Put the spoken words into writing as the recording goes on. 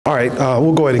All right,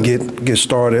 we'll go ahead and get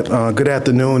started. Good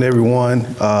afternoon, everyone.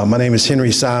 My name is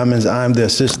Henry Simons. I'm the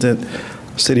Assistant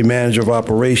City Manager of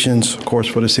Operations, of course,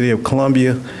 for the City of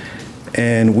Columbia.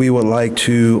 And we would like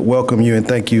to welcome you and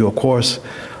thank you, of course,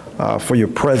 for your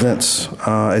presence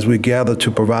as we gather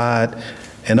to provide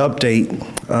an update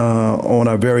on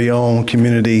our very own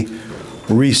Community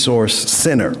Resource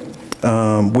Center,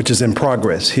 which is in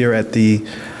progress here at the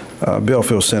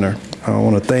Bellfield Center. I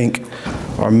want to thank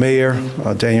our Mayor,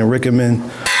 Daniel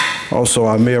Rickman, also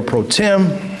our Mayor Pro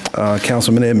Tem,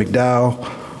 Councilman Ed McDowell,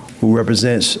 who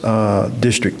represents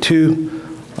District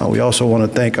 2. We also want to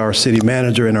thank our City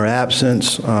Manager in her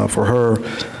absence for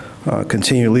her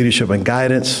continued leadership and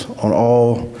guidance on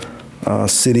all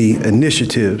city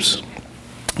initiatives.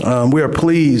 We are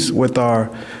pleased with our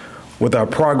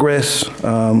progress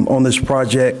on this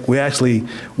project.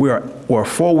 We're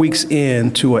 4 weeks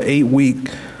into an 8-week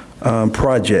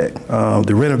project.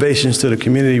 The renovations to the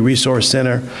Community Resource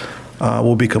Center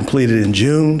will be completed in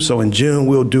June. So in June,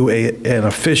 we'll do an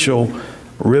official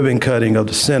ribbon cutting of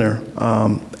the center.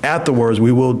 Afterwards,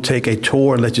 we will take a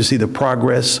tour and let you see the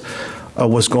progress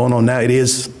of what's going on now. It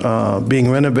is being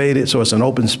renovated, so it's an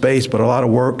open space, but a lot of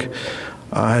work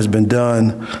has been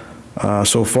done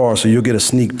so far. So you'll get a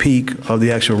sneak peek of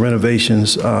the actual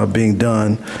renovations being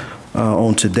done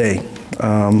on today.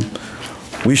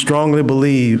 We strongly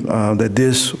believe that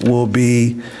this will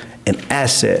be an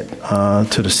asset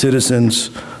to the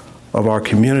citizens of our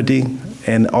community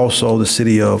and also the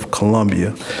city of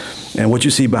Columbia. And what you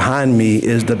see behind me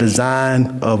is the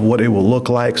design of what it will look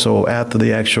like. So after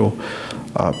the actual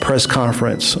press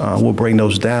conference, we'll bring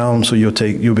those down so you'll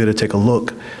be able to take a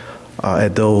look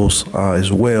at those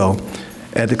as well.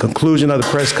 At the conclusion of the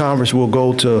press conference, we'll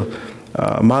go to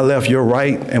my left, your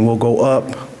right, and we'll go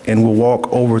up and we'll walk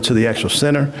over to the actual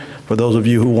center. For those of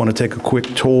you who want to take a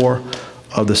quick tour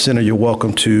of the center, you're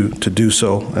welcome to do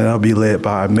so. And that'll be led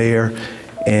by our mayor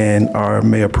and our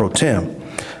Mayor Pro Tem.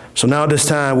 So now this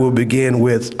time we'll begin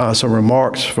with some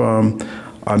remarks from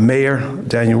our Mayor,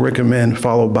 Daniel Rickman,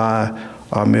 followed by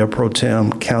our Mayor Pro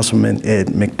Tem, Councilman Ed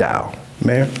McDowell.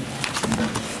 Mayor.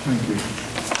 Thank you.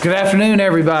 Good afternoon,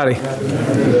 everybody.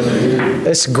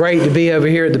 It's great to be over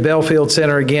here at the Bellfield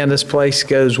Center again. This place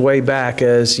goes way back.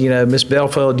 As you know, Miss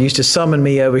Bellfield used to summon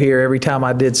me over here every time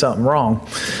I did something wrong.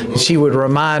 She would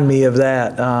remind me of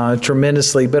that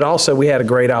tremendously, but also we had a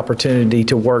great opportunity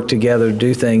to work together to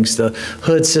do things. The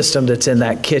hood system that's in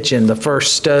that kitchen, the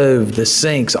first stove, the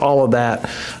sinks, all of that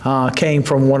came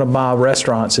from one of my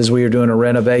restaurants as we were doing a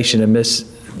renovation, and Miss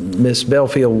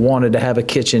Bellfield wanted to have a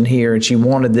kitchen here, and she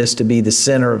wanted this to be the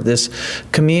center of this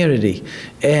community.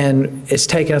 And it's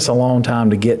taken us a long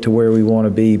time to get to where we want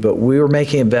to be, but we were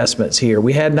making investments here.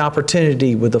 We had an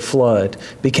opportunity with the flood,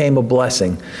 became a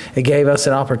blessing. It gave us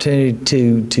an opportunity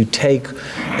to take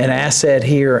an asset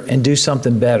here and do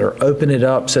something better, open it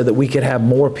up so that we could have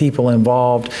more people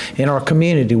involved in our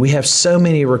community. We have so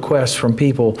many requests from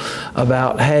people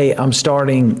about, hey, I'm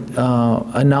starting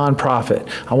a nonprofit.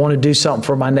 I want to do something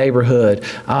for my neighborhood.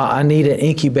 I need an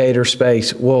incubator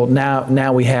space. Well,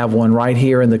 now we have one right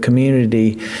here in the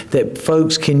community that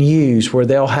folks can use, where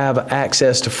they'll have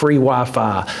access to free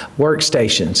Wi-Fi,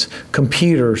 workstations,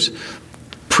 computers,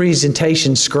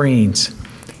 presentation screens,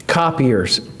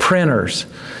 copiers, printers,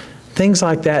 things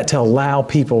like that, to allow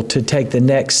people to take the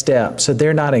next step so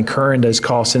they're not incurring those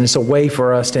costs. And it's a way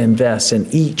for us to invest in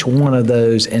each one of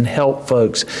those and help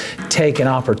folks take an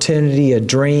opportunity, a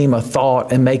dream, a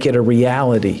thought, and make it a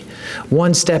reality.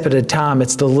 One step at a time.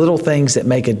 It's the little things that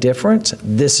make a difference.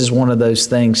 This is one of those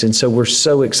things, and so we're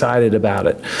so excited about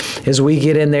it. As we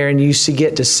get in there and you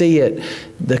get to see it,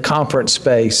 the conference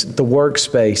space, the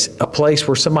workspace, a place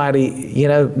where somebody, you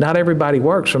know, not everybody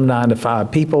works from 9 to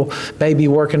 5. People may be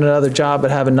working another job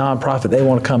but have a nonprofit. They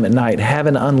want to come at night.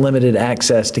 Having unlimited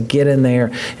access to get in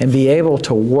there and be able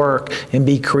to work and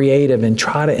be creative and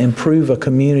try to improve a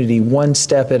community one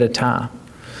step at a time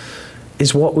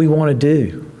is what we want to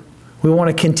do. We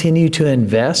want to continue to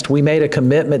invest. We made a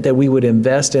commitment that we would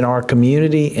invest in our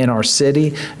community, in our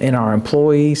city, in our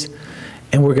employees,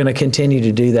 and we're going to continue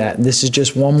to do that. And this is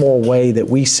just one more way that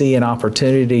we see an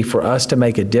opportunity for us to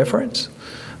make a difference,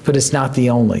 but it's not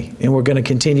the only. And we're going to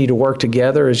continue to work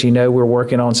together. As you know, we're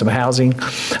working on some housing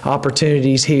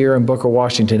opportunities here in Booker,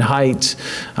 Washington Heights.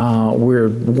 We're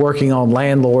working on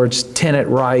landlords, tenant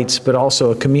rights, but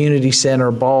also a community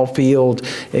center, ball field,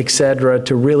 et cetera,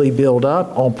 to really build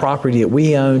up on property that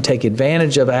we own, take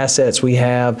advantage of assets we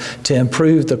have to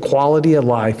improve the quality of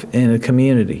life in a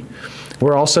community.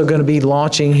 We're also going to be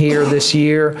launching here this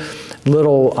year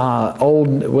little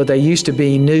old, what they used to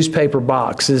be newspaper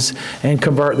boxes, and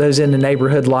convert those into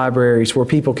neighborhood libraries where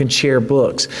people can share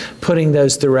books, putting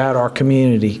those throughout our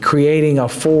community, creating a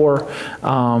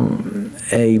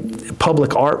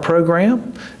public art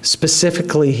program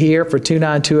specifically here for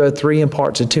 29203 and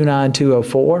parts of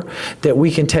 29204, that we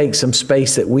can take some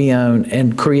space that we own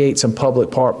and create some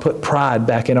public art, put pride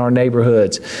back in our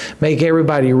neighborhoods, make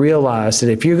everybody realize that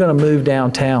if you're going to move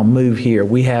downtown, move here.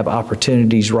 We have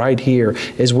opportunities right here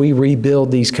as we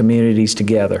rebuild these communities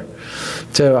together.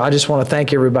 So I just want to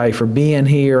thank everybody for being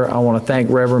here. I want to thank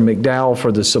Reverend McDowell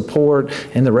for the support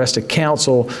and the rest of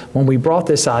council. When we brought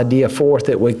this idea forth,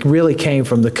 it really came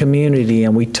from the community,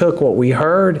 and we took what we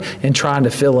heard and trying to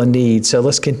fill a need. So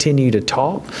let's continue to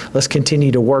talk, let's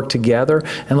continue to work together,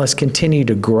 and let's continue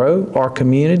to grow our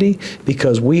community,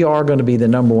 because we are going to be the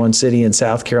 #1 city in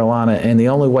South Carolina, and the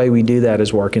only way we do that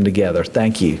is working together.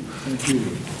 Thank you. Thank you.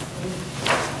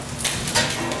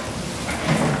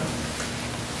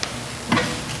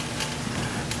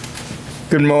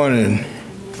 Good morning.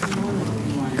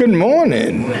 Good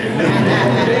morning.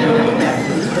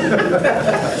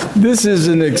 This is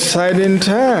an exciting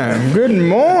time. Good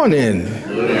morning.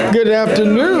 Good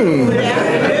afternoon.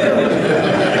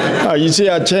 Oh, you see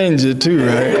I changed it too,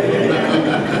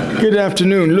 right? Good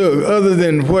afternoon. Look, other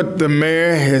than what the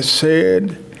mayor has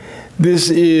said, this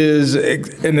is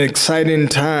an exciting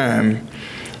time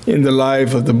in the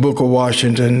life of the Booker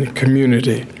Washington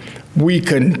community. We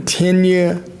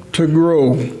continue to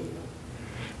grow.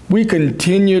 We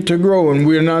continue to grow, and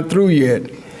we're not through yet.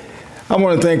 I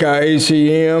want to thank our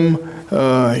ACM,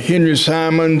 Henry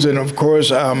Simons, and of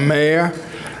course our mayor.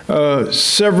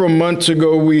 Several months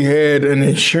ago, we had an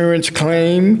insurance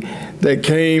claim that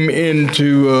came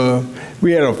into,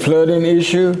 we had a flooding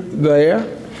issue there.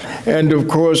 And of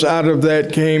course, out of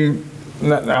that came,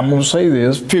 I'm going to say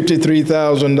this,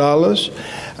 $53,000.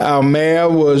 Our mayor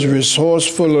was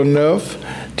resourceful enough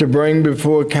to bring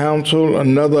before council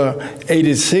another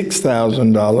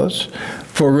 $86,000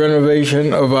 for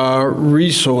renovation of our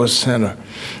resource center.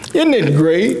 Isn't it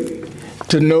great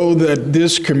to know that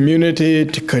this community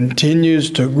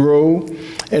continues to grow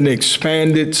and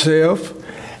expand itself,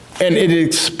 and it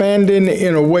expanding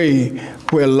in a way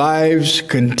where lives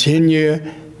continue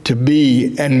to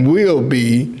be and will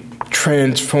be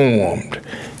transformed.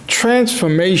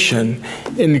 Transformation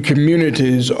in the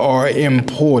communities are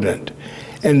important,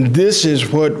 and this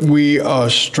is what we are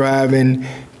striving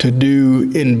to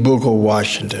do in Booker,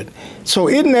 Washington. So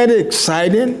isn't that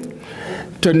exciting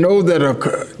to know that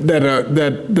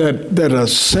a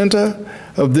center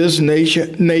of this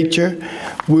nature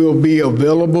will be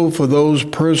available for those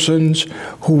persons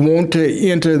who want to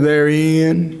enter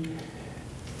therein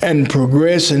and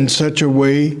progress in such a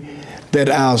way that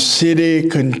our city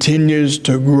continues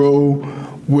to grow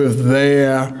with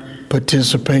their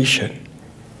participation.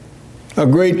 A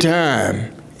great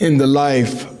time in the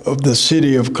life of the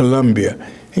city of Columbia.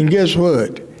 And guess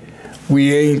what?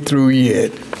 We ain't through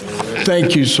yet.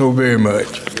 Thank you so very much.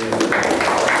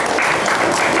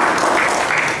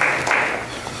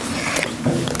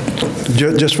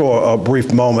 Just for a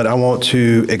brief moment, I want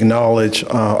to acknowledge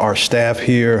our staff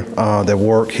here that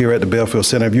work here at the Bellfield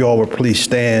Center. If you all would please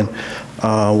stand,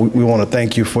 we want to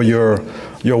thank you for your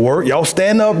work. Y'all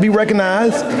stand up, be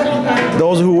recognized.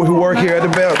 Those who work here at the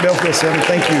Bellfield Center,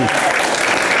 thank you.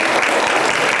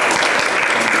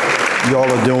 You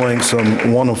all are doing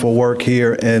some wonderful work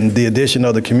here, and the addition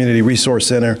of the Community Resource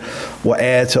Center will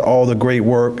add to all the great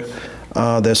work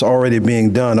that's already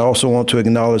being done. I also want to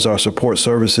acknowledge our support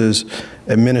services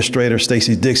administrator,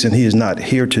 Stacy Dixon. He is not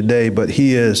here today, but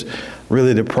he is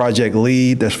really the project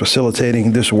lead that's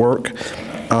facilitating this work.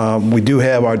 We do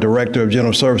have our Director of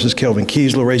General Services, Kelvin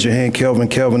Kiesler. Raise your hand, Kelvin.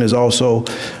 Kelvin is also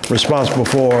responsible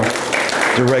for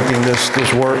directing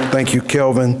this work. Thank you,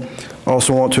 Kelvin.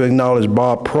 Also want to acknowledge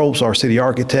Bob Probst, our city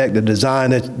architect. The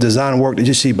design work that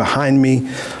you see behind me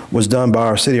was done by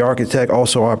our city architect.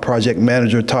 Also, our project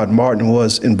manager, Todd Martin,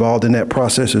 was involved in that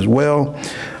process as well.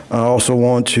 I also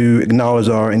want to acknowledge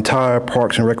our entire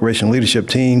Parks and Recreation leadership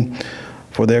team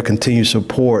for their continued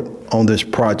support on this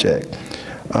project.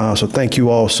 So thank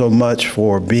you all so much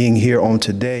for being here on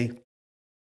today.